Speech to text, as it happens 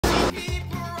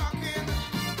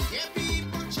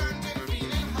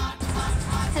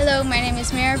Hello, my name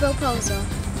is Maribel Pozo.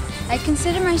 I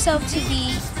consider myself to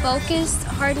be focused,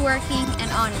 hardworking, and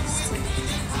honest.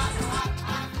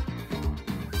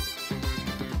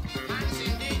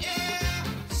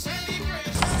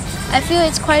 I feel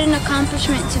it's quite an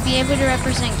accomplishment to be able to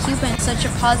represent Cuba in such a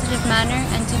positive manner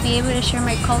and to be able to share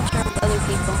my culture with other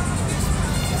people.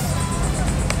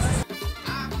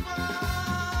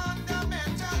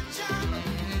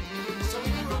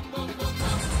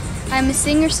 I'm a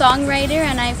singer-songwriter,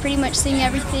 and I pretty much sing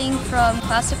everything from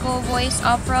classical voice,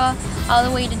 opera, all the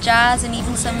way to jazz, and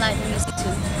even some Latin music too.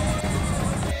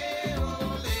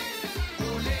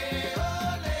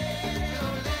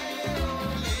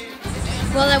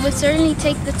 Well, I would certainly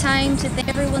take the time to thank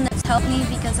everyone that's helped me,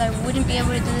 because I wouldn't be able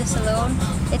to do this alone.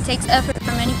 It takes effort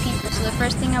from many people, so the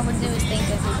first thing I would do is thank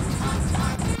everyone.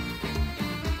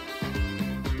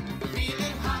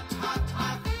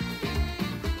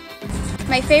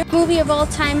 My favorite movie of all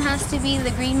time has to be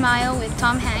The Green Mile with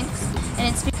Tom Hanks, and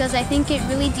it's because I think it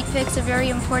really depicts a very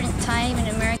important time in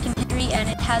American history, and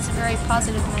it has a very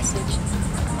positive message.